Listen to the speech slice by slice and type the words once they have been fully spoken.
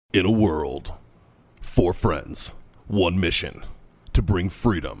In a world, 4 friends, 1 mission, to bring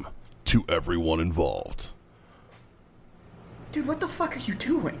freedom to everyone involved. Dude, what the fuck are you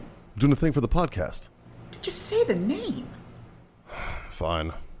doing? I'm doing a thing for the podcast. Just say the name.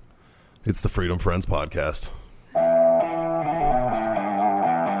 Fine. It's the Freedom Friends Podcast.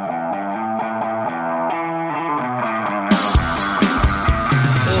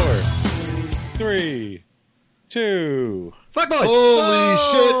 4, 3, 2. Fuck boys! Holy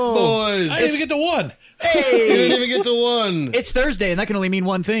shit, boys! I didn't even get to 1. You didn't even get to 1. It's Thursday, and that can only mean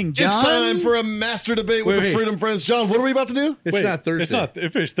one thing, John. It's time for a master debate with the Freedom Friends. John, what are we about to do? It's not Thursday. It's not.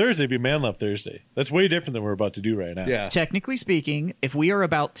 If it's Thursday, it'd be Man Love Thursday. That's way different than we're about to do right now. Yeah. Technically speaking, if we are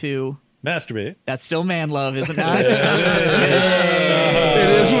about to, Masturbate. that's still man love, isn't it? It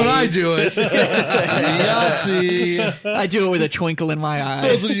is when I do it. Yahtzee. I do it with a twinkle in my eye.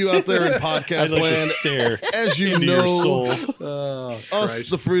 Those of you out there in I'd podcast like to land, stare as you into your know, soul. us,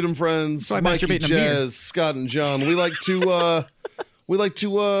 the Freedom Friends, So I Mikey, masturbate in a mirror. Jazz, Scott, and John, we like to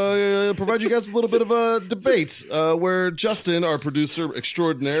provide you guys a little bit of a debate where Justin, our producer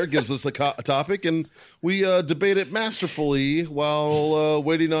extraordinaire, gives us a topic, and we debate it masterfully while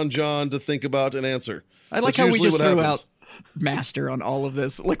waiting on John to think about an answer. I like That's how we usually just what threw happens. out master on all of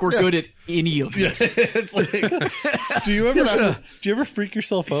this. Like we're good at any of this. It's like, Do you ever freak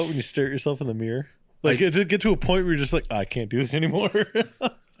yourself out when you stare at yourself in the mirror? Like, does it get to a point where you're just like, I can't do this anymore?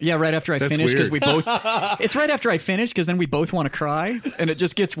 Yeah, right after I That's finish, because we weird. both. It's right after I finish, because then we both want to cry, and it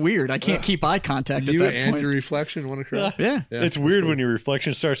just gets weird. I can't keep eye contact at You that and point. your reflection want to cry? Yeah. It's weird when your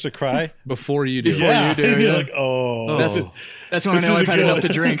reflection starts to cry. Before you do. Yeah, Before you do. you're yeah. like, oh. That's when I This know is I've a had good enough to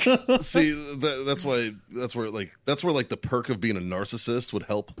one. drink. see, that's where the perk of being a narcissist would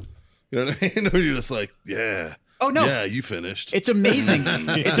help. You know what I mean? Where you're just like, yeah. Oh, no. Yeah, you finished. It's amazing.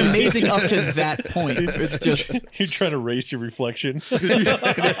 It's amazing up to that point. It's just You're trying to race your reflection. You're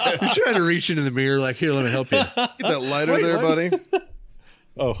trying to reach into the mirror like, here, let me help you. Get that lighter there, buddy.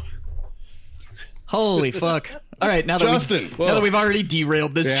 Oh. holy fuck. All right, now that Justin. now that we've already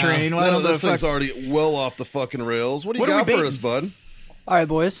derailed this Yeah. train, why Now the this thing's fuck? already well off the fucking rails. What do you What are we got for baiting? us, bud? All right,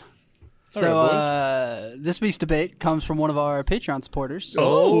 boys. So All this week's debate comes from one of our Patreon supporters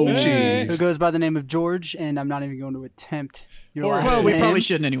Oh, who jeez. goes by the name of George, and I'm not even going to attempt your last Well, we name. probably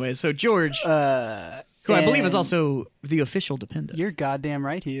shouldn't anyway. So George, who I believe is and also the official dependent. You're goddamn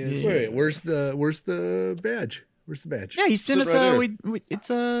right he is. Wait, where's the badge? Where's the badge? Yeah, he sent Sit us. right It's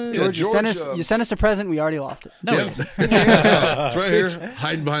George, you George, sent us a present. We already lost it. no. Yeah. It's right here.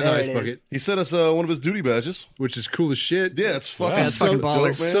 Hiding behind the There ice it is. bucket, He sent us one of his duty badges. which is cool as shit. Yeah, it's fucking, Yeah, it's fucking dope, baller.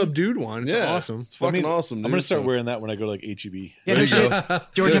 man. Subdued one. It's Yeah, awesome. It's fucking awesome, dude. I'm going to start So- wearing that when I go to like HEB. Yeah, There you no go. shit.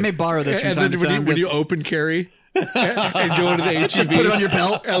 George, I may borrow this from And time then to when time. you just- open carry and go into the HEB, Just put it on your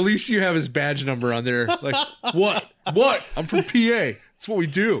belt. At least you have his badge number on there. Like, what? What? I'm from PA. That's what we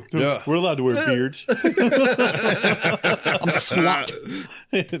do. Yeah. We're allowed to wear beards. I'm SWAT.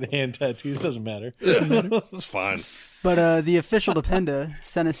 The hand tattoos doesn't matter. It's fine. But the official dependa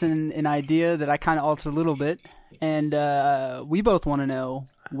sent us an idea that I kind of altered a little bit, and we both want to know,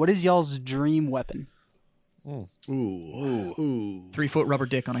 what is y'all's dream weapon? Ooh. 3-foot rubber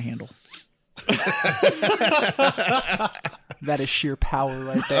dick on a handle. That is sheer power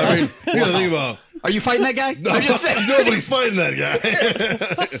right there. I mean, you gotta think about. Are you fighting that guy? I'm just saying. Nobody's fighting that guy.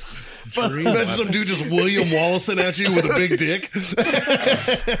 Imagine some dude just William Wallacing at you with a big dick.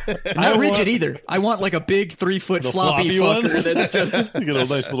 Not rigid either. I want like a big 3-foot The floppy floppy fucker one? that's just You get a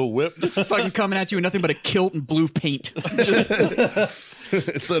nice little whip. fucking coming at you with nothing but a kilt and blue paint. Just,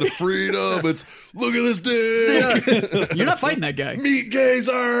 Instead of freedom, it's look at this dick. you're not fighting that guy. Meat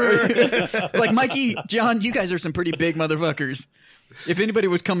gazer. Like Mikey, John, you guys are some pretty big motherfuckers. If anybody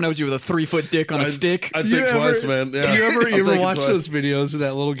was coming at you with a 3-foot dick on a stick, I think twice, man. Yeah. You I'm ever thinking watch twice. those videos of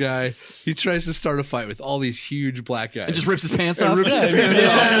that little guy? He tries to start a fight with all these huge black guys. and just rips his pants off. rips his pants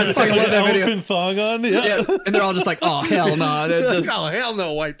Yeah, I fucking love that video. Elephant thong on. Yeah. Yeah, and they're all just like, "Oh hell no!" That just, Oh hell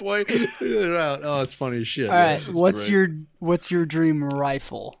no, white boy! Oh, it's funny as shit. All right, it's what's great. your dream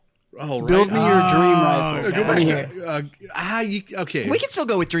rifle? Oh, right. Build me your dream rifle. okay. Go Let me back hear it. to, okay. we can still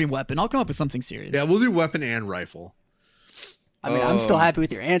go with dream weapon. I'll come up with something serious. Yeah, we'll do weapon and rifle. I mean, I'm still happy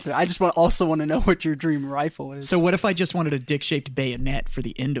with your answer. I just also want to know what your dream rifle is. So what if I just wanted a dick-shaped bayonet for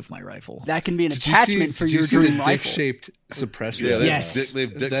the end of my rifle? That can be an Did you see- attachment for did you your see dream the rifle. dick-shaped suppressor. Yeah, they Yes.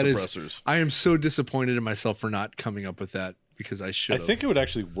 have dick That is- suppressors. I am so disappointed in myself for not coming up with that because I should I have. think it would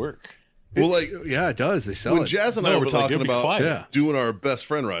actually work. Well, like Yeah, it does. They sell when it. Jazz and I No, were but, like, talking it'd be about quiet. Yeah. doing our best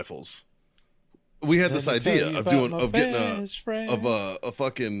friend rifles, we had this Let me idea tell you of about doing my of getting best friend. a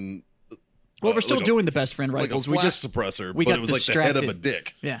fucking. Well, we're still like doing the best friend like rifles. a we flash just suppressor, we but got it was like the head of a distracted.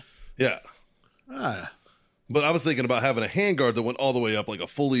 dick. Yeah. Yeah. Ah, But I was thinking about having a handguard that went all the way up, like a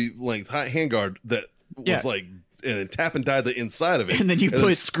fully length handguard that was Yeah. like, and tap and die the inside of it, And then you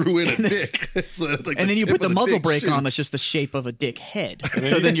put- screw in a and then- dick, so that, like, And then you tip put the of muzzle dick brake on shoots. that's just the shape of a dick head.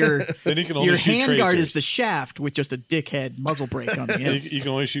 So then your Then you can only your shoot hand guard tracers. is the shaft with just a dick head muzzle brake on the You, end. you can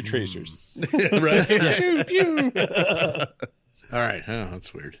only shoot tracers. right. Pew, pew. All right. Oh,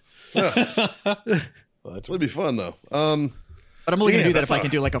 that's weird. It'd be fun though. But I'm only gonna Damn, do that that's if I a- can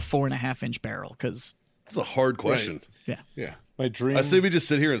do like a 4.5-inch barrel, because That's a hard question. yeah. Yeah. My dream. I say we just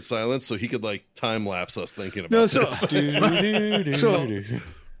sit here in silence so he could like time lapse us thinking about No, so this. So-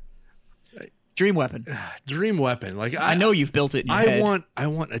 Dream weapon. dream weapon. Like I know you've built it in your I head. want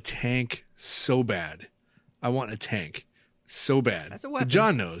a tank so bad. I want a tank so bad. That's a weapon.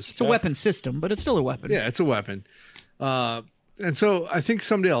 John knows. It's a weapon system, but it's still a weapon. Yeah, it's a weapon. And so I think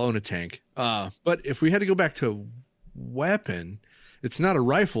someday I'll own a tank. But if we had to go back to weapon, it's not a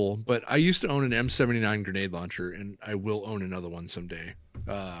rifle, but I used to own an M79 grenade launcher, and I will own another one someday.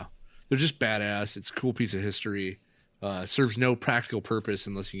 They're just badass. It's a cool piece of history. Serves no practical purpose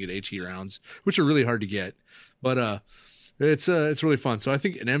unless you get HE rounds, which are really hard to get. But it's really fun. So I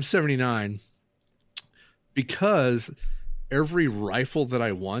think an M79, because every rifle that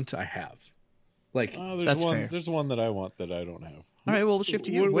I want, I have. Like, Oh, there's That's one. fair. There's one that I want that I don't have. All right, well, we'll shift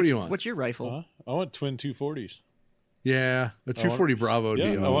to you. What do you want? What's your rifle? Huh? I want twin 240s. yeah, a 240 Bravo would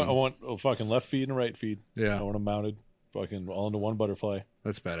Yeah, be I awesome. want a fucking left feed and a right feed. Yeah. I want them mounted, fucking all into one butterfly.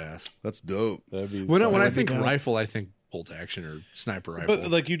 That's badass. That's dope. That'd be When fun. I would be think dope. rifle, I think bolt action or sniper rifle.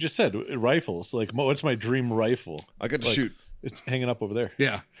 But like you just said, rifles. Like, what's my dream rifle? I got to Like, shoot. It's hanging up over there.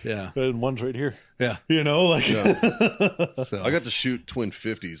 yeah. And one's right here. Yeah. You know, like So I got to shoot twin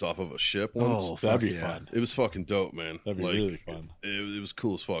 50s off of a ship once. Oh, that'd be fuck yeah. fun. It was fucking dope, man. That'd be like, really fun. It was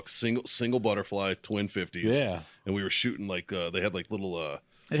cool as fuck. Single butterfly, twin 50s. Yeah. And we were shooting like they had like little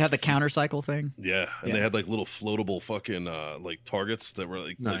It had the counter cycle thing. yeah, and they had like little floatable fucking like targets that were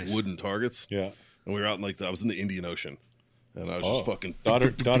like Nice. wooden targets. Yeah. And we were out in like I was in the Indian Ocean, and I was Oh, just fucking daughter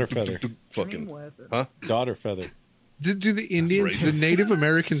feather. fucking huh? Daughter feather. do the Indians, the racist. Native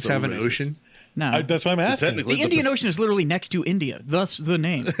Americans So have an racist. ocean? No. That's why I'm asking. Technically, the Indian Ocean is literally next to India, thus the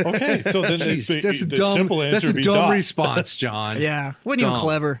name. Okay, so then Jeez, that's a the dumb. simple answer That's would a be dumb dot. response, John. Yeah. Wasn't even Dumb.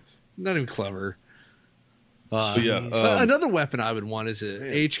 clever. Not even clever. But yeah, Another weapon I would want is a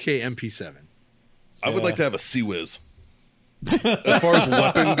HK MP7. I would like to have a Sea Whiz. As far as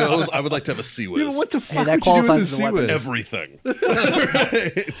weapon goes, I would like to have a Sea Yeah, but Whiz. what the fuck that would you do with qualifies a as a Sea weapon. Whiz? Everything.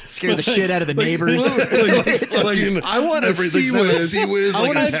 Scare the shit out of the neighbors. Fucking I want a everything's Sea have a Whiz. Sea Whiz I like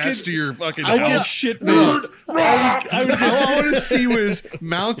wanna attached get- to your fucking I want house. shit. I want a Sea Whiz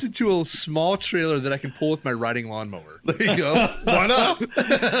mounted to a small trailer that I can pull with my riding lawnmower. There you go. Why not?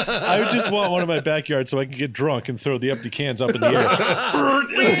 I would just want one in my backyard so I can get drunk and throw the empty cans up in the air.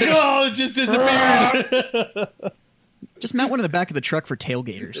 Oh, it just disappeared. Just mount one in the back of the truck for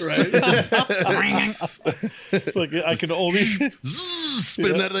tailgaters. Like I can only.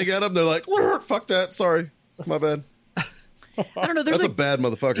 Spin that thing at them. They're like, fuck that. Sorry. My bad. I don't know. There's That's a like, bad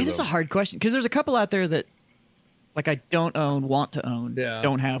motherfucker, It is though. a hard question because there's a couple out there that, like, I don't own, want to own, Yeah.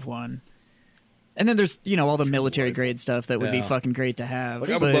 don't have one. And then there's all the military grade stuff that would be Yeah. fucking great to have. Like,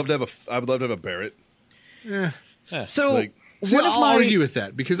 I would love to have a Barrett. So like- See, one of I'll my argue with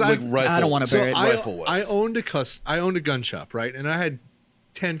that because Like I've rifle. I don't want to So bear it. Rifle I wise. owned a gun shop, right? And I had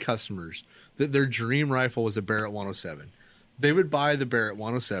 10 customers that their dream rifle was a Barrett 107. They would buy the Barrett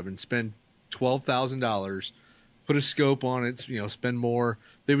 107, spend $12,000, put a scope on it, spend more.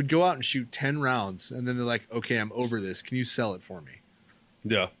 They would go out and shoot 10 rounds, and then they're like, "Okay, I'm over this. Can you sell it for me?"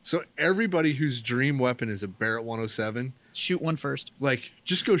 Yeah. So everybody whose dream weapon is a Barrett 107, shoot one first. like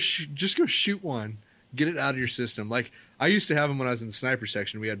just go shoot one, get it out of your system. Like I used to have them when I was in the sniper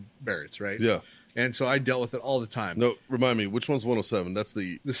section. We had Barretts, right? Yeah. And so I dealt with it all the time. No, remind me, which one's 107? That's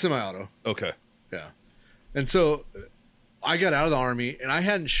the. The semi-auto. Okay. Yeah. And so I got out of the Army, and I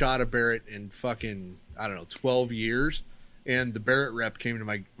hadn't shot a Barrett in fucking, 12 years. And the Barrett rep came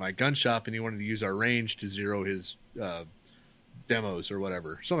to my gun shop, and he wanted to use our range to zero his demos or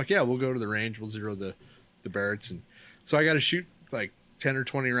whatever. So I'm like, yeah, we'll go to the range. We'll zero the Barretts. And so I got to shoot like 10 or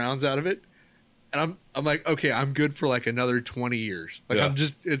 20 rounds out of it. And I'm like, okay, I'm good for like another 20 years. Like Yeah.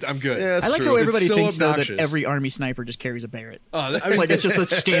 I'm good. Yeah, that's I like true. how everybody so thinks though that obnoxious. every army sniper just carries a Barrett. I mean, Like it's just a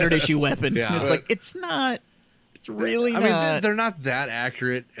standard issue weapon. Yeah. It's like it's not. It's really I mean, not. they're not that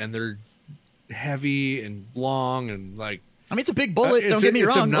accurate, and they're heavy and long, and like it's a big bullet. it's, Don't get me it's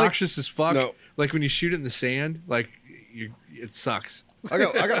wrong. Like, obnoxious as fuck. No. Like when you shoot it in the sand, like it sucks. I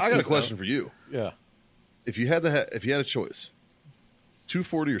got a question for you. Yeah. If you had a choice,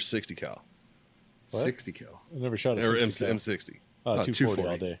 240 or 60 cal, What? 60 kill. I never shot a or 60 cal. M60. 240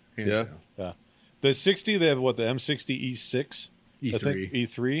 all day. Hands Yeah? down. Yeah. The 60, they have what, the M60 E6? E3. I think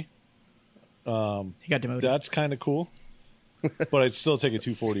E3. He got demoted. That's kind of cool. But I'd still take a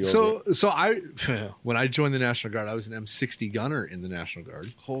 240 over it. So I, when I joined the National Guard, I was an M60 gunner in the National Guard.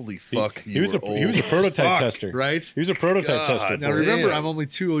 Holy fuck! He was a prototype tester. Right? He was a prototype tester. Now for it. remember, Damn. I'm only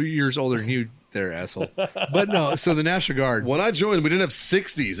 2 years older than you, there, asshole. But no, so the National Guard. When I joined, we didn't have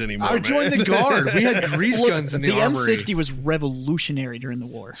 60s anymore. I joined the Guard. We had grease guns in the armory. M60 was revolutionary during the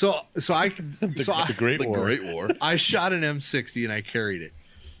war. The Great the War. Great War. I shot an M60 and I carried it.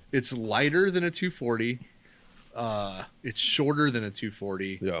 It's lighter than a 240. It's shorter than a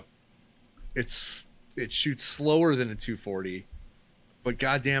 240. Yeah. It shoots slower than a 240. But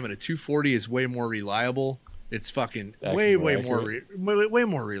goddamn it, a 240 is way more reliable. It's fucking way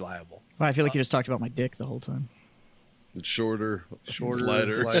more reliable. Well, I feel like you just talked about my dick the whole time. It's shorter. Shorter, It's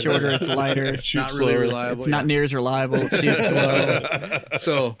lighter. it's Shorter, it's lighter. Shoots Not really slower. reliable. It's not near as reliable. It shoots slow.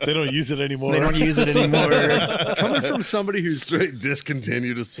 So They don't use it anymore. They don't use it anymore. coming from somebody who's Straight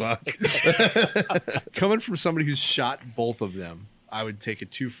discontinued as fuck. shot both of them, I would take a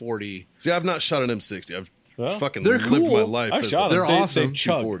 240. See, I've not shot an M60. I've Well, fucking they're lived cool. my life. I've as shot a, them. They're They awesome.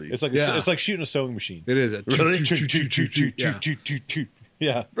 chug. 240. It's like Yeah. it's like shooting a sewing machine. It is a Really?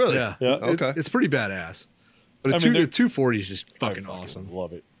 Yeah. Really? yeah. Yeah. Okay. It's pretty badass. But I mean, they're- a 240 is just fucking I awesome.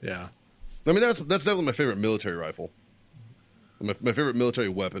 Love it. Yeah. I mean, that's definitely my favorite military rifle. My favorite military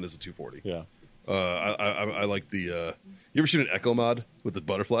weapon is a 240. Yeah. I like the. You ever shoot an Echo mod with the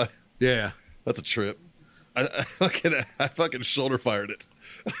butterfly? Yeah. That's a trip. I fucking shoulder fired it.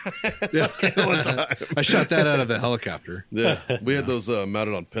 Yeah. One time. I shot that out of a helicopter. Yeah, we had those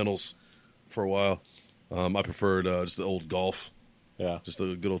mounted on pennels for a while. I preferred just the old Golf, Yeah. just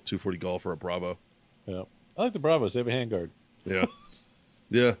a good old 240 Golf or a Bravo. Yeah. I like the Bravos. They have a handguard. Yeah,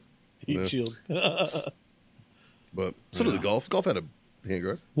 yeah. Heat Yeah. shield. But so did the Golf. Golf had a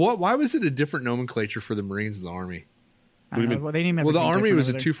handguard. Why was it a different nomenclature for the Marines and the Army? I don't know. Well, they didn't Well, the Army was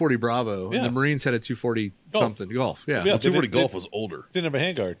a 240 Bravo, Yeah. and the Marines had a 240 Golf. something Golf. Yeah. Yeah. The 240 they- Golf was older. Didn't have a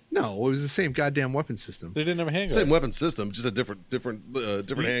handguard. No, it was the same goddamn weapon system. They didn't have a handguard. Same weapon system, just a different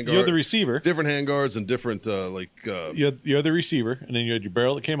handguard. You had the receiver. different handguards, and different You had the receiver, and then you had your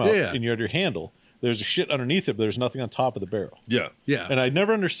barrel that came out, Yeah. and you had your handle. There's a shit underneath it, but there's nothing on top of the barrel. yeah, Yeah. And I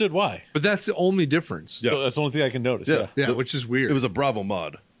never understood why. But that's the only difference. Yeah. So that's the only thing I can notice. yeah, Yeah, The- which is weird. It was a Bravo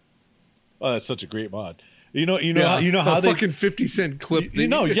mod. Oh, that's such a great mod. You know Yeah. how a they fucking 50-cent clip. You thing.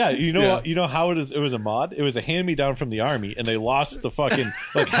 know, yeah, Yeah. you know how it is. It was a mod. It was a hand me down from the Army, and they lost the fucking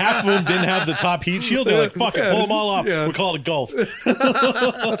like half of them didn't have the top heat shield. They're like, "Fuck it, pull them all off. Yeah. We'll call it Golf."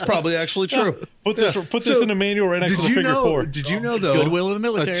 That's probably actually true. Put this in a manual right next to the figure four. Did you know though? Goodwill of the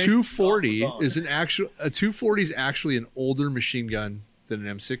military. A 240 is a 240 is actually an older machine gun than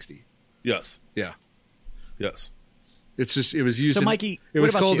an M60. Yes, Yeah. yes. It's just it was used. So, in- Mikey, it what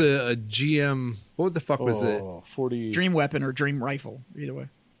was about called you? a GM. What the fuck was it? 40. Dream weapon or dream rifle. Either way.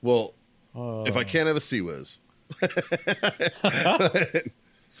 Well, if I can't have a Sea-Whiz,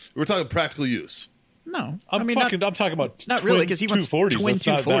 we're talking practical use. No, I'm talking about not really, 'cause he wants 240s. twin That's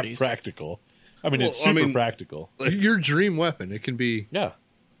not that 240s. practical. I mean, it's Well, I super mean- practical. Your dream weapon. It can be. Yeah,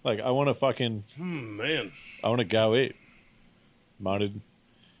 like I want a Man, GAU 8 mounted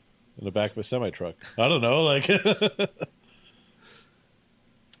in the back of a semi truck. I don't know, like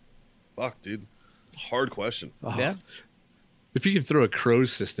fuck, dude. It's a hard question. Yeah. If you can throw a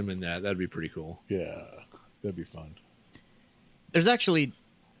Crows system in that, that'd be pretty cool. yeah, that'd be fun.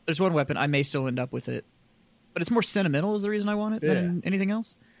 There's one weapon I may still end up with it, but it's more sentimental is the reason I want it than anything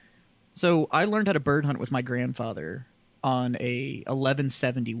else. So I learned how to bird hunt with my grandfather on a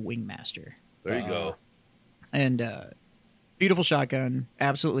 1170 Wingmaster, There you go. and beautiful shotgun.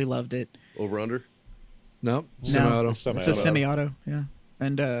 Absolutely loved it. Over under. Nope. No, Semi-auto. it's a semi-auto, yeah.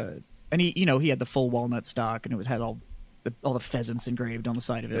 And he, he had the full walnut stock, and it had all the pheasants engraved on the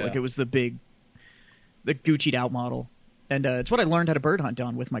side of it, Yeah. like it was the Gucci'd out model. And it's what I learned how to bird hunt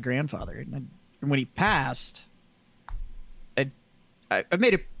on with my grandfather. And when he passed, I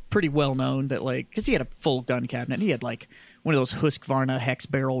made it pretty well known that, like, because he had a full gun cabinet, and he had like one of those Husqvarna hex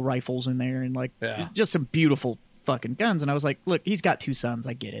barrel rifles in there, and like just some beautiful fucking guns. And I was like, look, he's got two sons,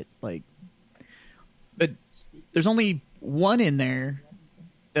 I get it, like, but there's only one in there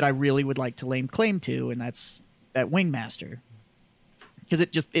that I really would like to lay claim to, and that's that Wingmaster, because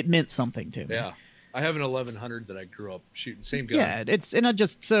it meant something to me. Yeah. I have an 1100 that I grew up shooting. Same gun. Yeah,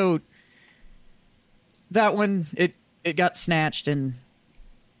 that one it got snatched, and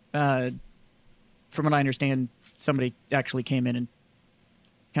from what I understand, somebody actually came in and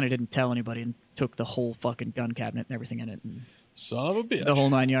kind of didn't tell anybody and took the whole fucking gun cabinet and everything in it, and Son of a bitch. the whole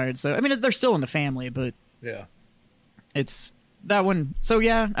 9 yards. So I mean, they're still in the family, but Yeah. it's that one. So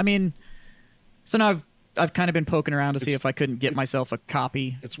yeah, I mean, So now I've kind of been poking around to see if I couldn't get myself a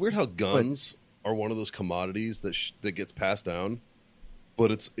copy. It's weird how guns are one of those commodities that gets passed down,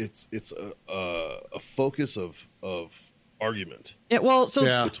 but it's a focus of argument Yeah, well,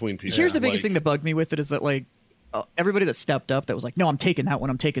 so between people. here's the biggest Like, thing that bugged me with it is that like everybody that stepped up that was like, no, I'm taking that one,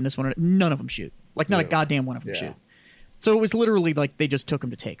 I'm taking this one. None of them shoot. Like not a goddamn one of them shoot. So it was literally like they just took them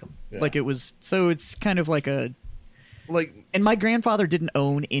to take them. Like it was. So it's kind of like a. like And my grandfather didn't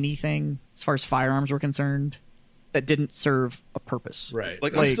own anything as far as firearms were concerned that didn't serve a purpose. Right.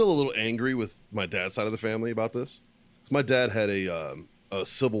 I'm still a little angry with my dad's side of the family about this. So my dad had a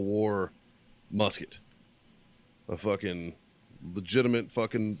Civil War musket, a fucking legitimate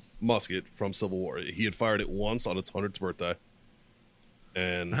fucking musket from Civil War. He had fired it once on its 100th birthday,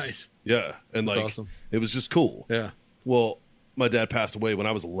 and Nice. yeah, and That's like awesome. it was just cool. Yeah. Well, my dad passed away when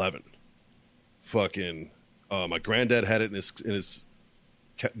I was 11. Fucking, my granddad had it in his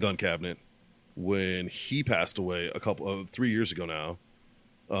gun cabinet. When he passed away 3 years ago now,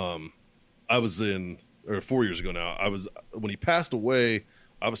 I was 4 years ago now. When he passed away,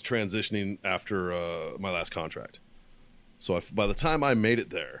 I was transitioning after my last contract. So by the time I made it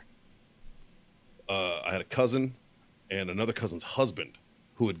there, I had a cousin and another cousin's husband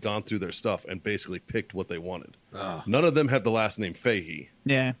who had gone through their stuff and basically picked what they wanted. None of them had the last name Fahey.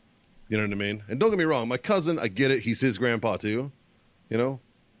 Yeah. You know what I mean? And don't get me wrong, my cousin, I get it. He's his grandpa too, you know?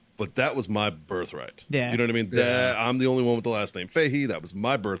 But that was my birthright. Yeah. You know what I mean? Yeah. I'm the only one with the last name Fahey. That was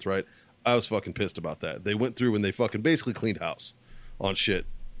my birthright. I was fucking pissed about that. They went through and they fucking basically cleaned house on shit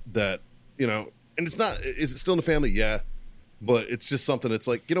that, you know, and it's not, is it still in the family? Yeah. But it's just something that's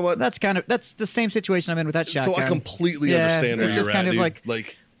like, you know what? That's the same situation I'm in with that shotgun. So I completely understand where it's you're just at, kind of dude.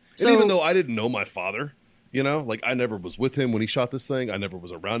 like and So- even though I didn't know my father, you know, like I never was with him when he shot this thing. I never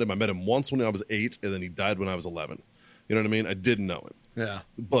was around him. I met him once when I was 8, and then he died when I was 11. You know what I mean? I didn't know him. Yeah.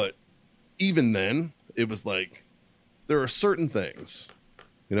 But even then, it was like there are certain things.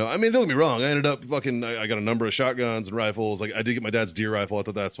 You know, I mean, don't get me wrong. I ended up I got a number of shotguns and rifles. Like I did get my dad's deer rifle. I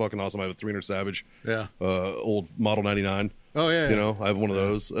thought that's fucking awesome. I have a 300 Savage, Yeah. old Model 99. Oh yeah. You know, I have one of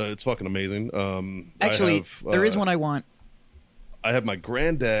those. It's fucking amazing. Actually, there is one I want. I have my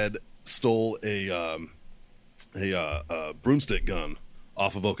granddad stole a broomstick gun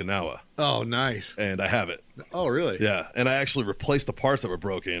off of Okinawa, Oh, nice. and I have it. Oh, really? Yeah, and I actually replaced the parts that were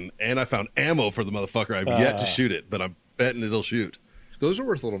broken, and I found ammo for the motherfucker. I've yet to shoot it, but I'm betting it'll shoot. Those are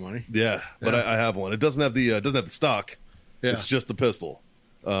worth a little money. Yeah, but I have one. It doesn't have the stock. Yeah. It's just the pistol.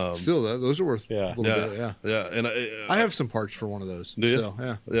 Still, those are worth Yeah. a little Yeah, bit. Yeah. yeah, and I have some parts for one of those. Do you? So,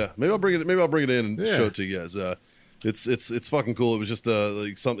 yeah. Yeah, maybe I'll bring it in and Yeah. show it to you guys. It's fucking cool. It was just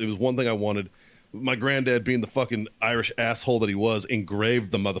like something. It was one thing I wanted. My granddad, being the fucking Irish asshole that he was,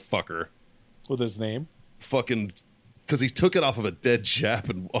 engraved the motherfucker. With his name? Fucking, because he took it off of a dead Jap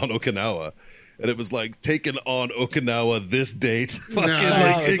on Okinawa, and it was like taken on Okinawa this date. Fucking like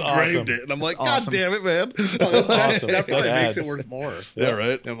That's engraved awesome. it, and I'm like, awesome. God damn it, man. Awesome. That probably That makes it adds. worth more. Yeah,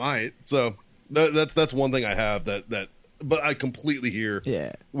 right. It might. So that's one thing I have that, but I completely hear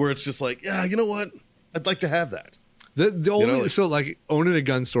Yeah. where it's just like, yeah, you know what? I'd like to have that. The only like- so like owning a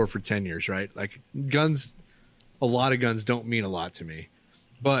gun store for 10 years, right? Like guns, a lot of guns don't mean a lot to me,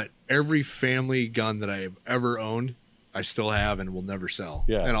 but every family gun that I've ever owned, I still have and will never sell.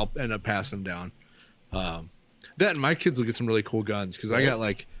 Yeah. And I'll end up passing them down. That and my kids will get some really cool guns because I got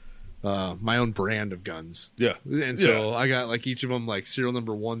like my own brand of guns. Yeah. And so I got like each of them like serial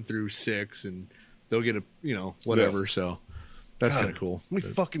number 1 through 6, and they'll get a whatever. So that's kind of cool. How many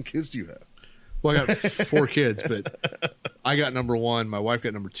fucking kids do you have? Well, I got 4 kids, but I got number 1. My wife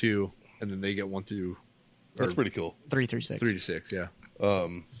got number 2, and then they get 1 through That's pretty cool. 3 through 6. 3 to 6. Yeah.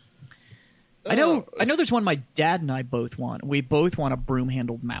 I know there's one my dad and I both want. We both want a broom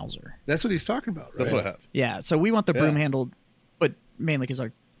handled Mauser. That's what he's talking about, right? That's what I have. Yeah, so we want the Yeah. broom handled, but mainly because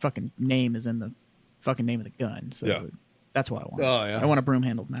our fucking name is in the fucking name of the gun. So Yeah. that's what I want. Oh, yeah. I want a broom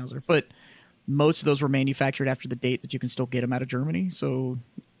handled Mauser. But most of those were manufactured after the date that you can still get them out of Germany. So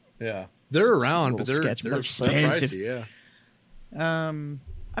Yeah. They're around, but Little they're, sketch, they're they're expensive. pricey, yeah.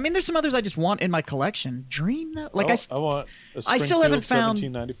 I mean, there's some others I just want in my collection. Dream though, like I want a I still haven't Springfield found-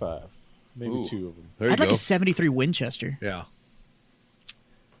 1795. Maybe Ooh. 2 of them. There you I'd go. like a 73 Winchester, Yeah.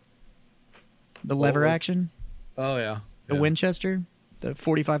 the lever action, Oh, yeah. the Yeah. Winchester, the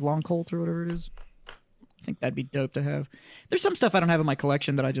 45 long Colt or whatever it is. I think that'd be dope to have. There's some stuff I don't have in my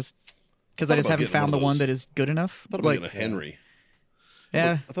collection that I just because I just about haven't getting one found the of one those. that is good enough. I thought about Like, getting a Henry.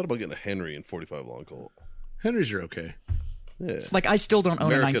 yeah, I thought about getting a Henry in 45 long Colt. Henrys are okay. Yeah. like I still don't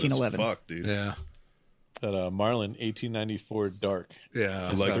own American a as 1911. fuck, dude. Yeah. That Marlin 1894 Dark. Yeah.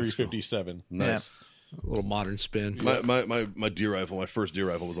 like it? 357. Nice. A little modern spin. My deer rifle, my first deer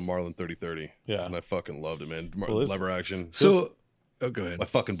rifle was a Marlin 30-30. Yeah. And I fucking loved it, man. Well, Lever action. So, go ahead. My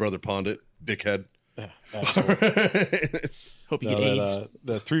fucking brother pawned it, dickhead. Yeah. Hope you No, get AIDS.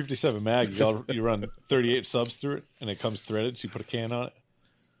 the 357 mag, you run 38 subs through it, and it comes threaded, so you put a can on it.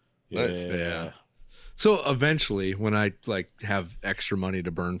 Nice. Yeah. So eventually, when I like have extra money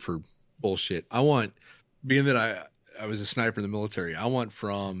to burn for bullshit, I want, being that I was a sniper in the military, I want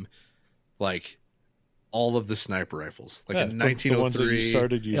from like all of the sniper rifles, like in the ones that you 1903,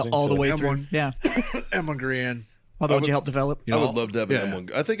 started Yeah, using all the to- way M1. through. Yeah. M1 Garand. All the ones you helped develop. You I know, would love to have an yeah.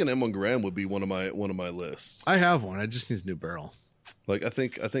 M1. I think an M1 Garand would be one of my lists. I have one. I just need a new barrel. Like I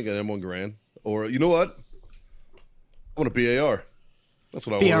think an M1 Garand, or you know what? I want a BAR. That's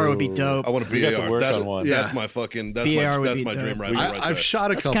what I BR want. would be dope. I want a We got to BAR. work That's on one. that's Yeah. my fucking BAR would that's be my dope. dream rifle right I've there.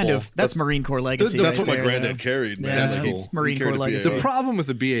 shot a That's couple. kind of that's Marine Corps legacy. That's right what my there, granddad though. carried, man. Yeah, Like, that's he- cool. he Marine carried Corps a legacy. BAR. The problem with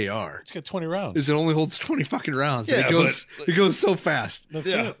the BAR It's got 20 rounds. is it only holds 20 fucking rounds. Yeah, it goes so fast. That's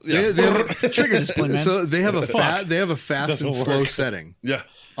Yeah, it. yeah, They have, Trigger discipline, man. so they have a fast Doesn't and slow work. setting yeah.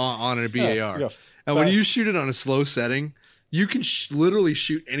 on a BAR. yeah. And when Fast. you shoot it on a slow setting, you can literally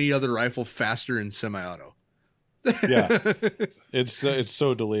shoot any other rifle faster in semi-auto. Yeah. It's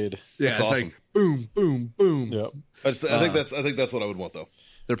so delayed. Yeah, That's it's awesome. like boom, boom, boom. Yep. I think that's what I would want though.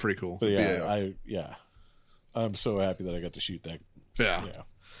 They're pretty cool. But BAR. I'm so happy that I got to shoot that. Yeah. Yeah.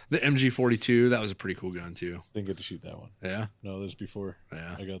 The MG42, that was a pretty cool gun too. Didn't get to shoot that one. Yeah. No, this is before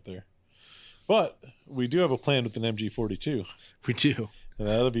Yeah. I got there. But we do have a plan with an MG42, We do. and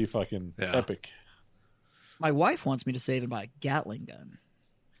that'll be fucking Yeah. epic. My wife wants me to save and buy a Gatling gun.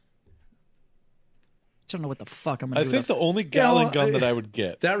 I don't know what the fuck I'm gonna I do. think with the that. only Gatling gun that I would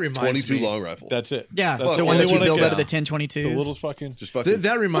get. That reminds 22 me. long rifle. That's it. Yeah, That's the the one only that you I build get. out of the 1022s. The little fucking. just fucking.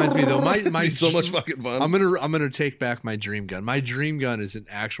 That reminds me though. My so much fucking fun. I'm gonna take back my dream gun. My dream gun is an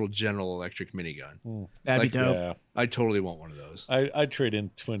actual General Electric minigun. That'd like, be dope. Yeah. I totally want one of those. I'd trade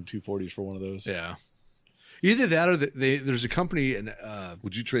in twin 240s for one of those. Yeah. Either that or there's a company and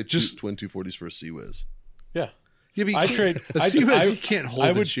Would you trade just twin 240s for a Sea-Wiz? Yeah. yeah, but you I can't- trade. a I- Sea-Wiz, I- you can't hold I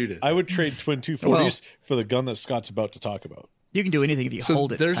and would shoot it. I would trade twin 240s Well- for the gun that Scott's about to talk about. You can do anything if you So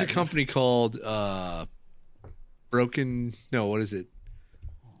hold it. there's a tight enough. company called Broken. No, what is it?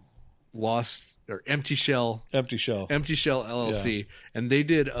 Lost or Empty Shell. Empty shell. Empty Shell LLC, and they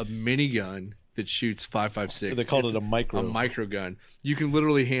did a minigun that shoots 5.56. They called It's it a micro. A micro gun. You can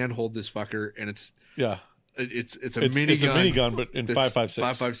literally hand hold this fucker, and it's Yeah. a It's minigun. it's a minigun, but in that's 5.56.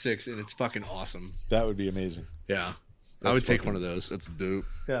 5.56, and it's fucking awesome. That would be amazing. Yeah, I would take fucking- one of those. That's dope.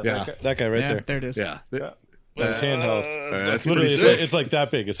 Yeah. Yeah. That guy right Yeah, there. there it is. Yeah, It's handheld. that's Literally, pretty it's sick. it's like that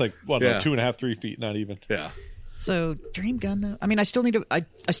big. It's like what, Yeah. 2.5, 3 feet, not even. Yeah, So dream gun though. I mean, I still need to. I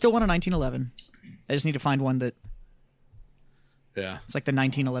still want a 1911. I just need to find one that yeah. it's like the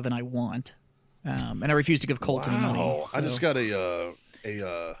 1911 I want. And I refuse to give Colt any money. Oh, I just so- got a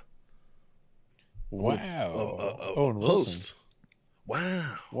Wow. Owen Wilson. post.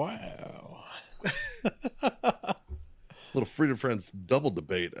 Wow. Wow. Little Freedom Friends double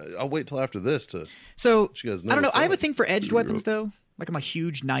debate. I'll wait till after this to. So you guys know I don't know. what's I have a up. thing for edged weapons though. Like I'm a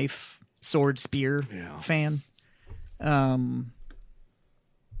huge knife, sword, spear fan.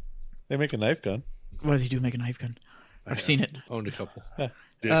 They make a knife gun. What do they do? Make a knife gun? I've seen it. Owned a couple. Dicks.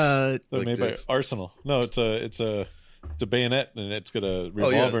 They're Like made dicks. by Arsenal. No, it's a bayonet, and it's got a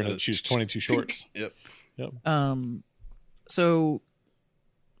revolver, and it shoots 22 shorts. Yep. So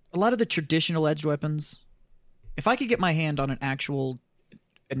a lot of the traditional edged weapons, if I could get my hand on an actual,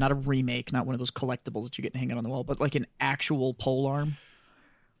 and not a remake, not one of those collectibles that you get hanging on the wall, but like an actual pole arm.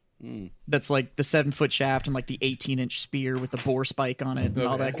 That's like the 7-foot shaft and like the 18-inch spear with the bore spike on it and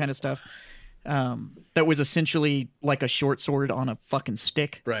all that kind of stuff. That was essentially like a short sword on a fucking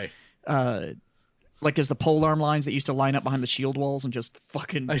stick. Right. Like as the pole arm lines that used to line up behind the shield walls and just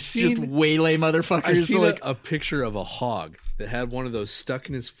fucking I just seen- waylay motherfuckers. I seen like, a picture of a hog that had one of those stuck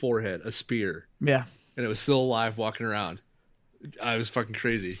in his forehead, a spear, yeah. and it was still alive walking around. I was fucking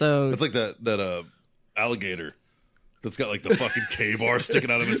crazy. So It's like that alligator that's got like the fucking K-bar sticking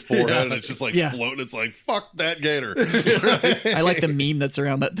out of his forehead and it's just like Yeah. floating. It's like, fuck that gator. I like the meme that's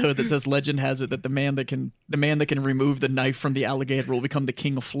around that though that says legend has it that the man that can remove the knife from the alligator will become the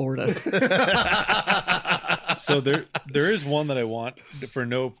king of Florida. So there is one that I want for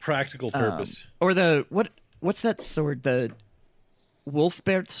no practical purpose. Or the what's that sword? The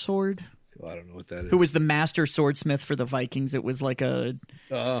Wolfbert sword? I don't know what that is. Who was the master swordsmith for the Vikings? It was like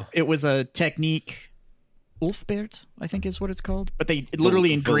it was a technique. Wolfbert, I think is what it's called. But they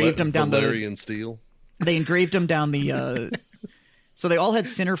literally engraved him down Valerian steel. They engraved them down the. So they all had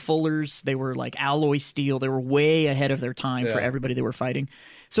center fullers. They were like alloy steel. They were way ahead of their time for everybody they were fighting.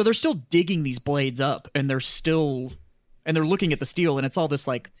 So they're still digging these blades up, and they're looking at the steel, and it's all this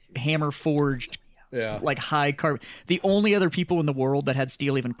like hammer forged, like high carbon. The only other people in the world that had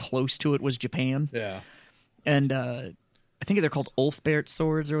steel even close to it was Japan. Yeah. And I think they're called Ulfbert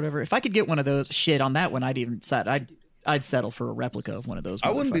swords or whatever. If I could get one of those, shit on that one, I'd settle for a replica of one of those.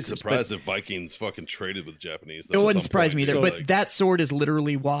 I wouldn't be motherfuckers, surprised if Vikings fucking traded with Japanese. It wouldn't surprise me either. But that sword is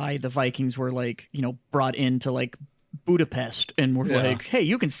literally why the Vikings were like, brought into like Budapest and were like, hey,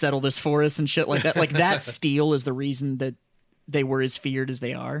 you can settle this for us and shit like that. Like that steel is the reason that they were as feared as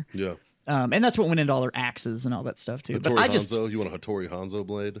they are. Yeah. And that's what went into all their axes and all that stuff too. Hattori Hanzo, you want a Hattori Hanzo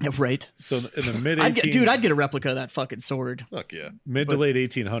blade? Right. So in the mid I'd get a replica of that fucking sword. Fuck yeah. Mid to late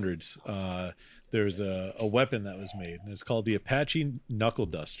 1800s, there's a weapon that was made, and it's called the Apache Knuckle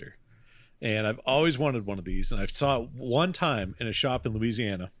Duster. And I've always wanted one of these, and I saw it one time in a shop in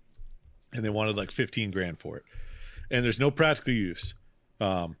Louisiana, and they wanted like $15,000 for it. And there's no practical use,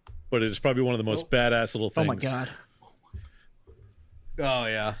 but it is probably one of the most badass little things. Oh my god. Oh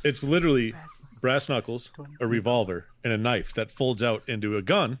yeah. It's literally brass knuckles, a revolver, and a knife that folds out into a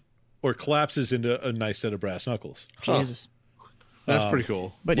gun or collapses into a nice set of brass knuckles. Jesus. That's pretty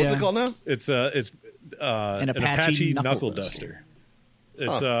cool. But What's it called now? It's an Apache Knuckle Duster.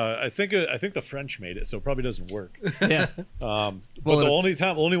 It's I think the French made it, so it probably doesn't work. Yeah. But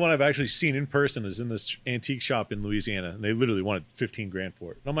the only one I've actually seen in person is in this antique shop in Louisiana, and they literally wanted $15,000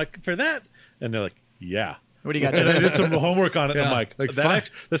 for it. And I'm like, for that? And they're like, yeah. What do you got? And I did some homework on it. And I'm like fine.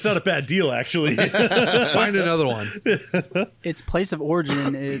 that's not a bad deal, actually. Find another one. Its place of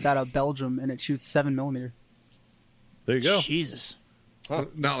origin is out of Belgium, and it shoots 7mm. There you go. Jesus.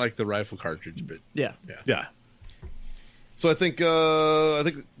 Not like the rifle cartridge, but Yeah. Yeah. So I think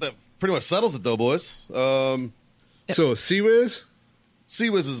that pretty much settles it, though, boys. So Sea-Wiz?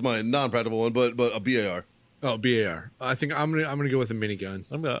 Sea-Wiz is my non-practical one, but a BAR. Oh, BAR. I think I'm gonna go with a minigun.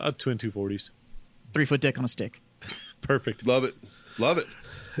 I'm a twin 240s. 3-foot dick on a stick. Perfect. Love it.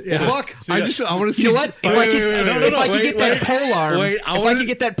 Yeah. Well, fuck. I want to see. You know what? If I could get that pole arm, if I could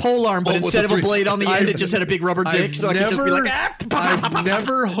get that pole arm, but instead of a blade on the end, it just had a big rubber dick, so I could just be like, I've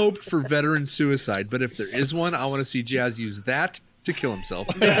never hoped for veteran suicide, but if there is one, I want to see Jazz use that to kill himself.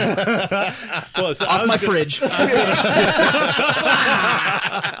 Well, so off my fridge.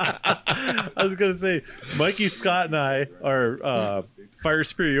 I was going to say, Mikey, Scott, and I are fire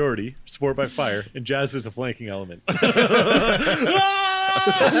superiority, support by fire, and Jazz is a flanking element.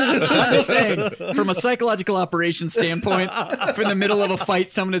 I'm just saying, from a psychological operations standpoint, from the middle of a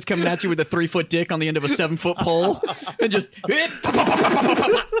fight, someone is coming at you with a 3-foot dick on the end of a 7-foot pole, and just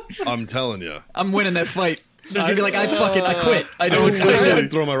I'm telling you. I'm winning that fight. There's gonna be like, I quit. I I don't. would literally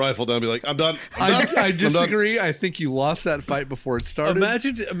throw my rifle down and be like, I'm done. I disagree. I think you lost that fight before it started.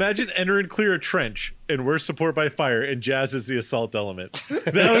 Imagine enter and clear a trench, and we're support by fire, and Jazz is the assault element.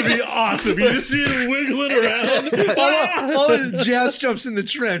 That would be awesome. You just see him wiggling around. all Jazz jumps in the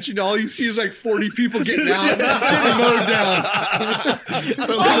trench, and all you see is like 40 people getting out, getting mowed down.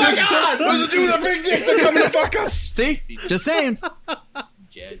 Oh my God! There's a dude with a big dick. They're coming to fuck us. See, just saying.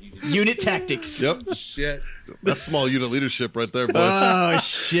 Unit tactics. Yep. Shit. That's small unit leadership right there, boys. Oh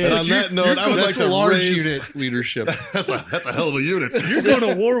shit! And on that note, I would like That's to a large raise. unit leadership. That's a hell of a unit. You're going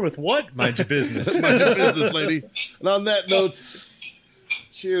to war with what? Mind your business. Mind your business, lady. And on that note,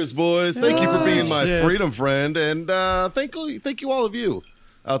 cheers, boys. Thank you for being my shit. freedom friend, and thank you all of you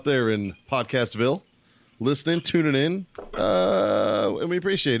out there in Podcastville, listening, tuning in, and we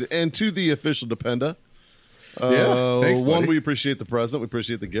appreciate it. And to the official Dependa. Thanks, one, buddy. we appreciate the present, we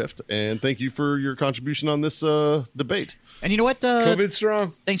appreciate the gift, and thank you for your contribution on this debate. And you know what? COVID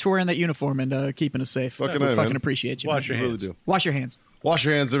strong. Thanks for wearing that uniform and keeping us safe. Fucking we A, fucking man. appreciate you. Wash man. your I hands. really do. Wash your hands. Wash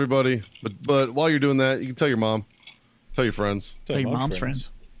your hands, everybody. But while you're doing that, you can tell your mom, tell your friends, Tell your mom's friends.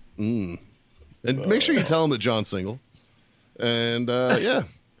 and make sure you tell them that John's single. And yeah,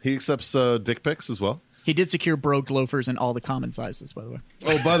 he accepts dick pics as well. He did secure brogued loafers in all the common sizes, by the way.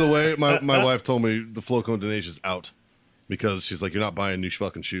 Oh, by the way, my wife told me the Flowcone Dinesh is out because she's like, you're not buying new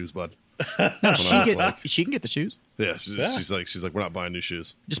fucking shoes, bud. No, she can get the shoes. Yeah, she's like, we're not buying new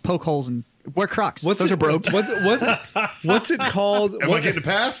shoes. Just poke holes and wear Crocs. What's Those it, are brogued. What's it called? Am I getting a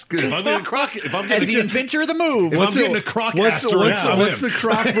pass? 'Cause if I'm getting a croc, if I'm As getting the inventor of the move. I'm getting a croc What's asterisk, I'm what's in. the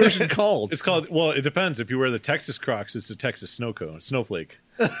Croc version called? It's called, well, it depends. If you wear the Texas Crocs, it's the Texas Snowflake.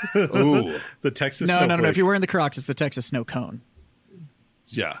 Ooh, The Texas No. Snowflake. If you're wearing the Crocs, it's the Texas Snow Cone.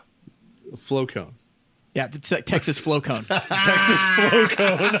 yeah. Flow cone. Yeah, the Texas Flow Cone. Texas Flow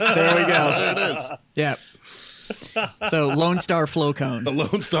Cone. There we go. There it is. Yeah. So Lone Star Flow Cone. The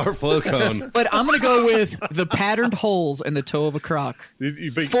Lone Star Flow Cone. But I'm going to go with the patterned holes in the toe of a Croc.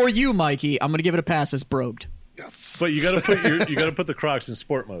 But For you, Mikey, I'm going to give it a pass as brogued. But you got to put the Crocs in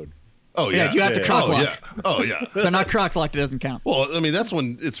sport mode. Oh yeah, Yeah, you have to croc lock. Yeah. Oh yeah. If they're not croc locked, it doesn't count. Well, I mean, that's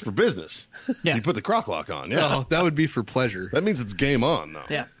when it's for business. Yeah. You put the croc lock on. Yeah. Oh, that would be for pleasure. That means it's game on, though.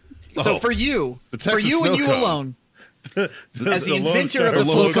 Yeah. So Oh, for you the Texas and snow you cone. alone, as the Lone inventor of Star. the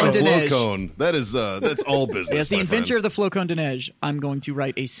Lone Flocon Star de flow Neige, cone. That is that's all business. as the my inventor friend. of the Flocon de Neige, I'm going to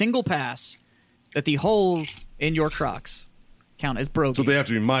write a single pass that the holes in your Crocs count as broken. So they have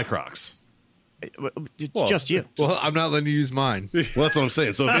to be my Crocs. It's just you. Well, I'm not letting you use mine. Well, that's what I'm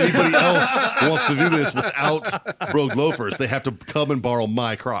saying. So if anybody else wants to do this without Rogue loafers, they have to come and borrow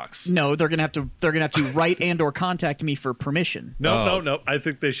my Crocs. No, they're gonna have to write and or contact me for permission. No. I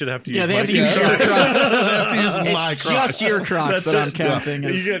think they should have to use. Yeah, they have to Mikey's use your Crocs. They have to use my It's Crocs. just your Crocs that I'm counting. You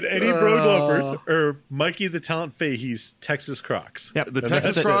as- get Eddie Road Loafers or Mikey the Talent Fahey's Texas Crocs. Yep. The That's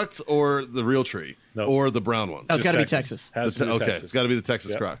Texas it. Crocs or the real tree No. or the brown ones. That's got to be Texas. Texas. Has to be Okay, Texas. it's got to be the Texas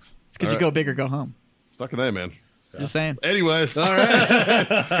Yep. Crocs. It's because you go big or go home. Fucking A, man. Just saying. Anyways, all right.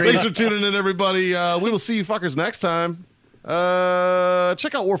 Thanks for tuning in, everybody. We will see you fuckers next time.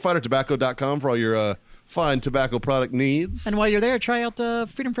 Check out warfightertobacco.com for all your fine tobacco product needs. And while you're there, try out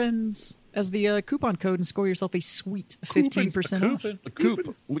Freedom Friends as the coupon code and score yourself a sweet 15% off. A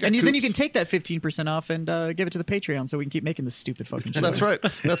coop. We got And then you coops. can take that 15% off and give it to the Patreon so we can keep making this stupid fucking shit. That's right.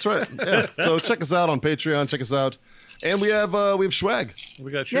 That's right. Yeah. So check us out on Patreon. Check us out, and we have swag.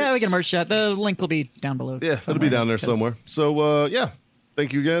 We got Yeah, we shirts. get a merch chat. The link will be down below. Yeah, it'll be down there because- somewhere. So yeah,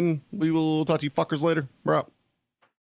 thank you again. We will talk to you fuckers later. We're out.